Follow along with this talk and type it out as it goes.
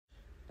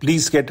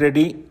Please get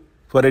ready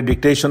for a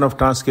dictation of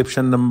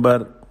transcription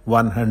number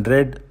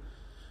 100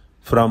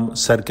 from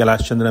Sir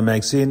Kailash Chandra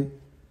magazine.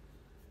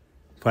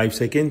 5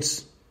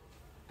 seconds.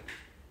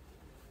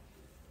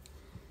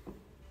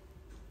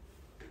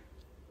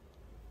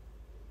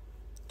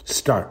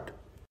 Start.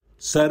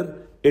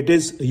 Sir, it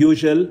is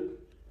usual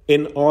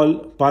in all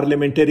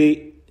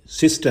parliamentary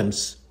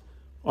systems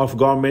of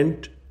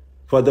government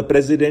for the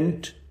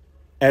President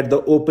at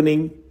the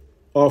opening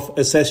of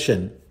a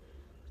session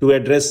to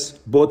address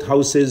both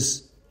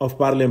houses of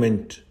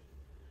Parliament.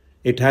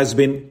 It has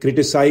been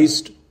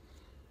criticized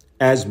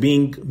as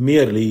being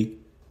merely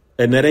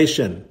a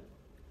narration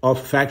of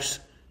facts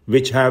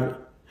which have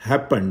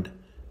happened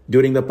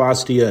during the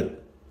past year.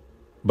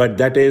 But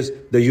that is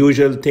the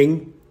usual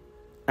thing,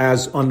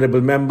 as honorable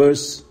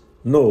members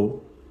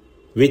know,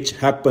 which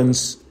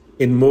happens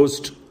in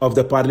most of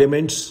the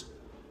parliaments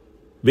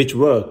which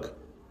work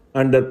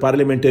under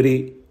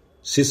parliamentary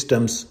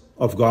systems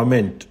of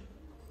government.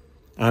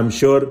 I am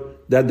sure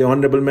that the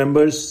honorable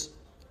members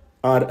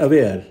are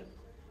aware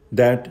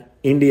that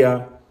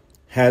India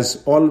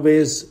has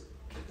always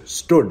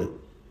stood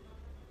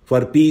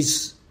for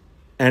peace,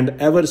 and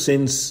ever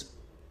since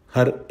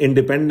her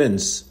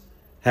independence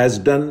has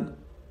done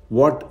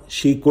what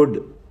she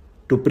could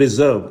to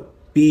preserve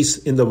peace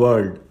in the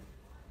world.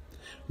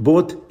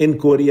 Both in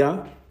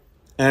Korea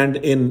and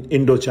in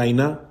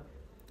Indochina,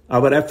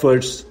 our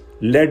efforts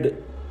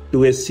led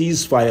to a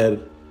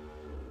ceasefire,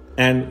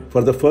 and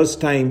for the first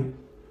time,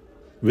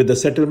 with the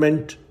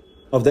settlement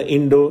of the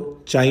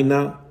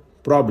Indo-China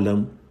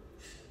problem,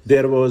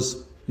 there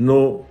was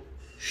no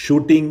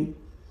shooting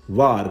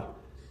war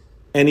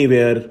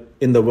anywhere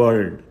in the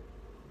world.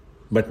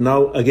 But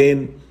now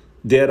again,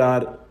 there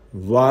are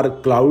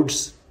war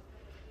clouds,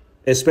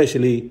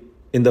 especially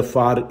in the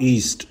Far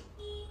East.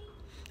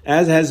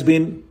 As has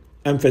been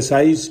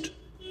emphasized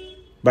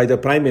by the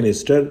Prime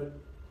Minister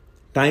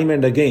time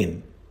and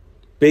again,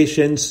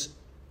 patience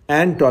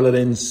and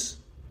tolerance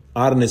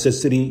are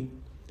necessary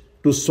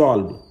to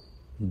solve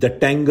the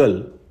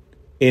tangle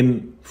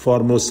in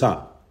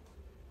Formosa.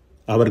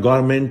 Our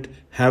government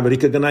have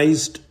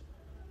recognized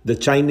the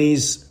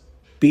Chinese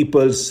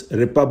People's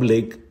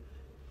Republic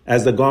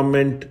as the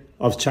government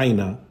of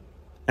China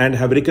and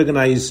have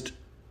recognized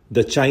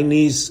the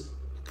Chinese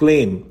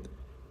claim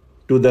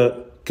to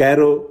the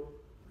Cairo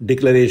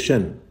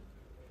Declaration.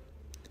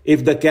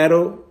 If the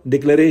Cairo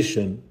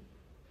Declaration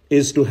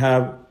is to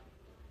have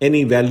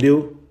any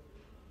value,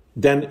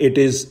 then it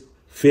is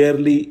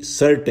fairly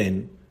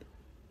certain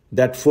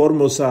that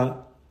Formosa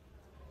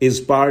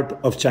is part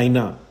of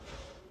China.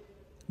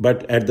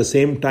 But at the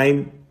same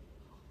time,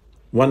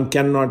 one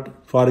cannot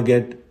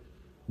forget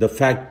the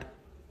fact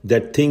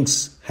that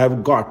things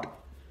have got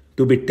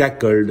to be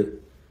tackled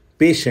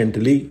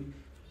patiently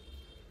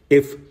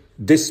if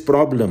this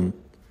problem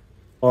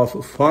of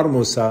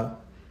Formosa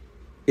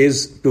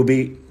is to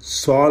be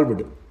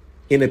solved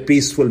in a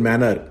peaceful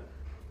manner.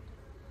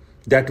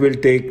 That will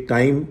take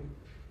time,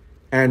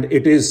 and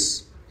it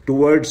is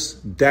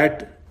towards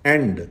that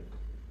end,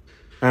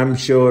 I am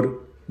sure,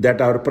 that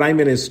our Prime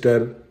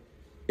Minister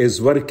is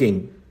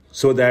working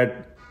so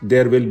that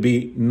there will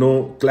be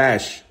no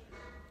clash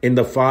in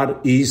the Far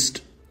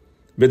East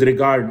with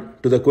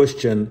regard to the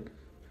question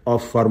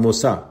of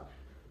Formosa.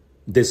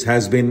 This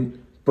has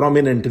been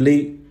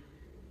prominently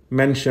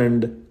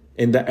mentioned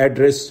in the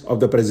address of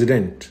the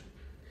President.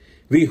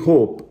 We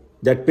hope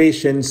that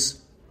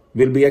patience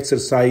will be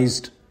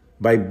exercised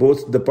by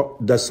both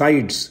the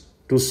sides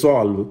to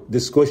solve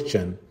this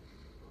question,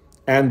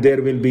 and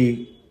there will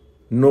be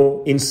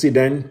no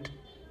incident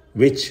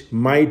which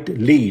might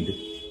lead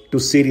to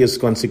serious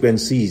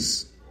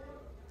consequences.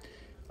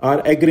 Our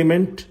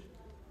agreement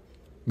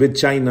with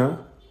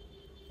China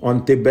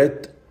on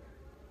Tibet,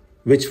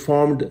 which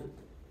formed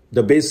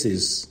the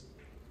basis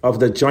of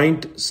the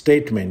joint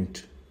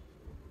statement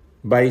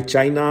by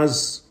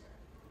China's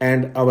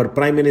and our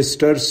Prime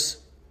Ministers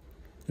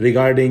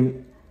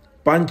regarding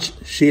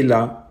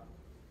Panchshila,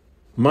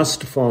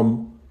 must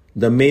form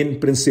the main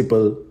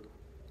principle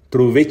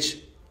through which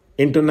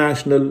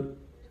international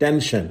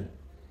tension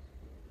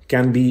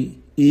can be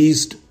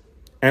eased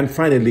and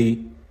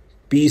finally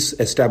peace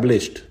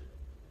established.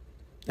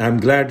 I am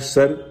glad,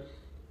 sir,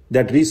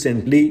 that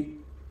recently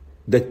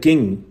the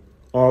King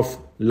of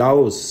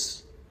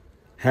Laos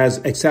has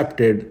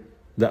accepted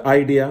the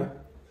idea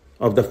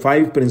of the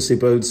 5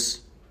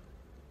 principles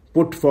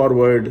put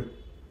forward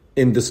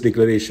in this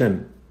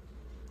declaration.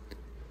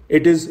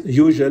 It is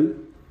usual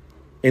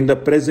in the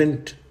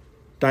present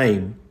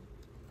time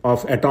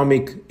of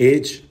atomic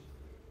age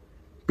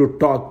to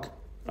talk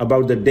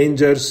about the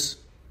dangers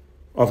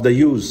of the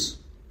use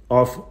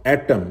of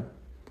atom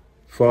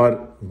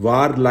for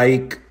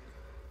warlike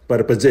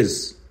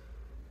purposes.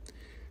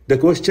 The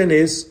question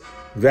is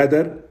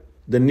whether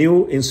the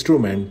new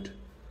instrument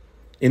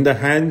in the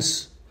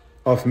hands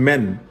of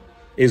men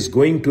is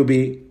going to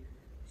be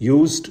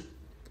used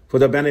for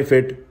the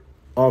benefit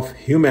of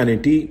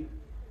humanity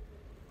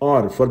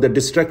or for the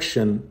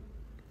destruction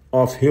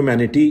of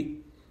humanity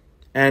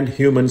and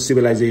human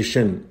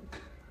civilization.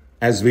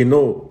 as we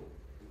know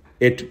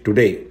it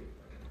today.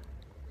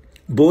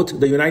 Both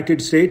the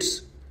United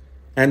States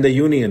and the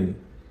Union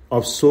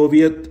of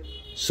Soviet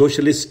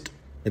Socialist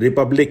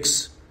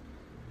Republics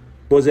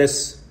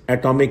possess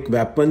atomic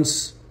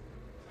weapons,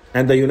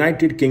 and the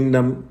United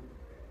Kingdom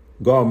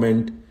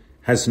government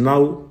has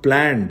now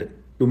planned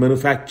to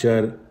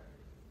manufacture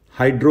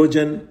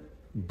hydrogen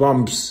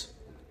bombs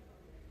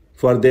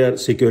for their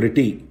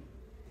security.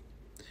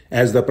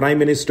 As the Prime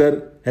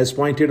Minister has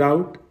pointed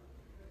out,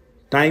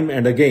 time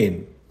and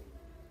again,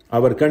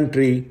 our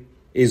country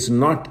is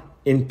not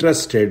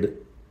interested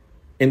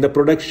in the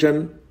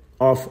production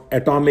of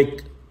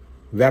atomic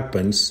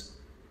weapons,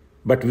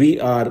 but we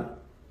are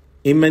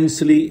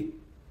immensely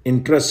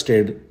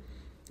interested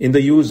in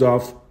the use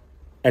of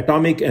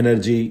atomic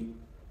energy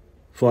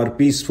for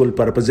peaceful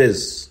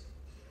purposes.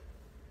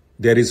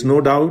 There is no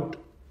doubt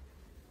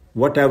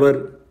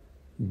whatever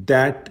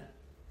that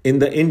in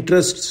the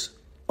interests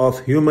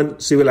of human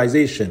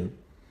civilization,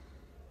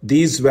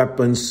 these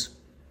weapons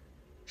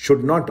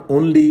should not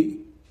only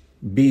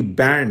be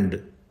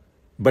banned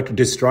but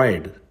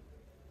destroyed.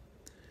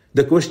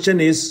 The question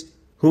is,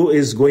 who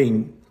is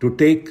going to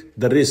take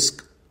the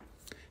risk?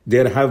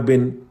 There have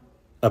been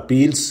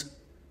appeals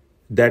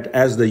that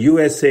as the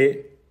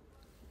USA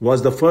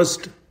was the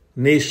first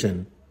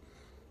nation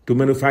to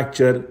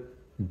manufacture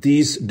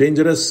these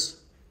dangerous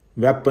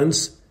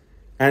weapons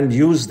and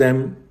use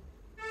them,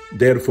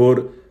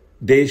 therefore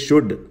they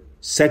should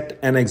set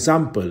an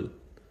example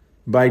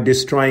by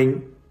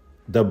destroying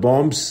the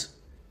bombs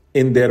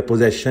in their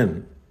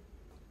possession.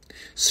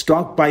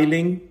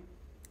 Stockpiling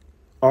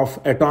of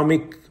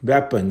atomic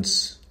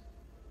weapons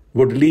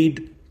would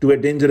lead to a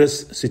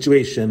dangerous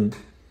situation,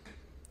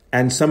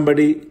 and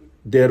somebody,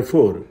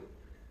 therefore,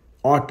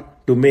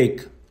 ought to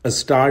make a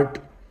start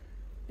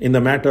in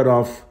the matter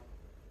of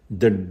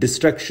the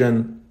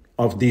destruction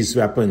of these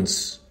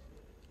weapons.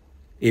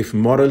 If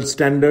moral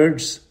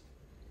standards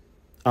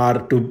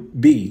are to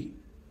be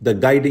the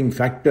guiding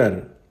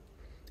factor,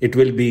 it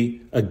will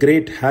be a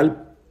great help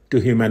to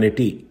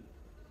humanity.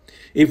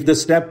 If the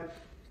step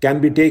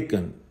can be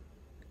taken,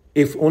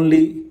 if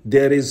only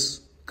there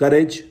is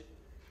courage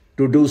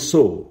to do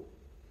so,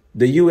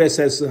 the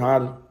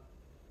USSR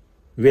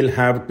will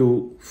have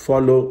to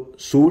follow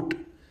suit.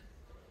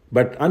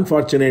 But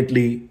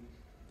unfortunately,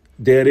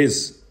 there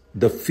is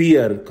the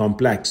fear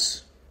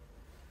complex.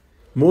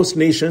 Most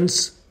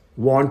nations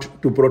want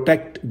to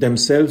protect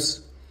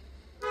themselves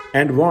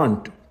and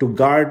want to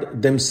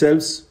guard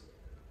themselves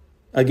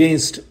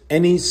against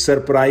any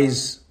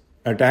surprise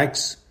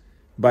attacks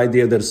by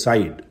the other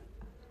side.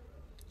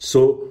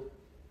 So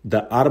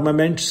the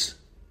armaments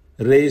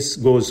race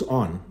goes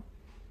on.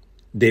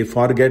 They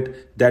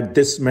forget that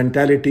this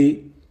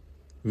mentality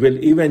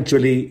will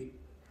eventually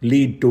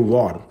lead to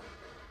war.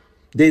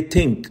 They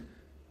think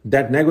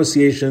that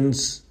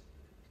negotiations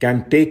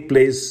can take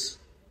place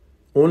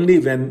only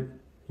when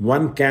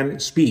one can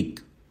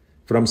speak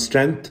from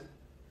strength,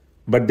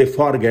 but they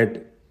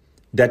forget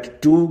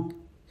that two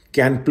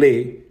can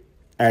play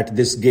at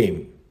this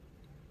game.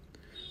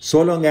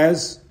 So long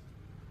as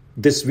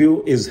this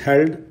view is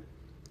held,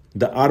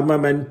 the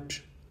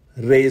armament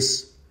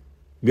race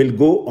will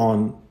go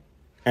on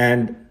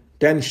and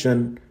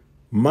tension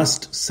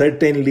must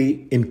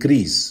certainly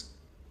increase.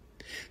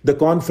 The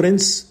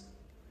conference,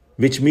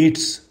 which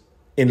meets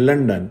in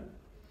London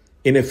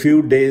in a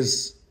few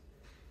days'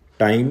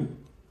 time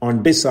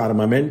on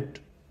disarmament,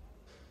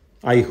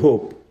 I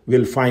hope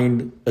will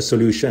find a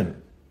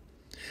solution.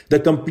 The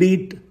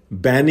complete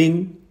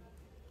banning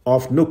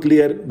of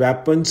nuclear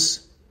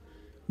weapons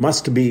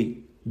must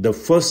be the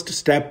first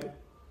step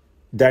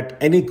that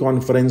any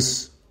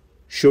conference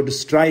should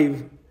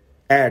strive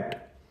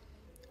at,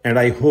 and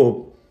I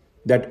hope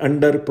that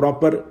under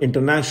proper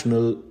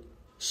international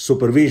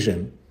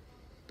supervision,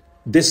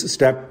 this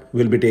step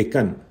will be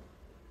taken.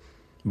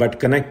 But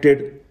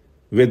connected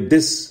with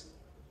this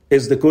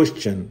is the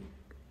question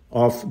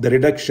of the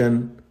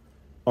reduction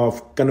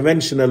of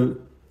conventional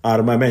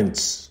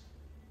armaments.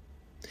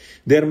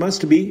 There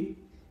must be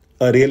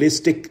a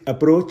realistic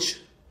approach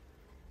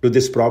to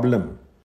this problem.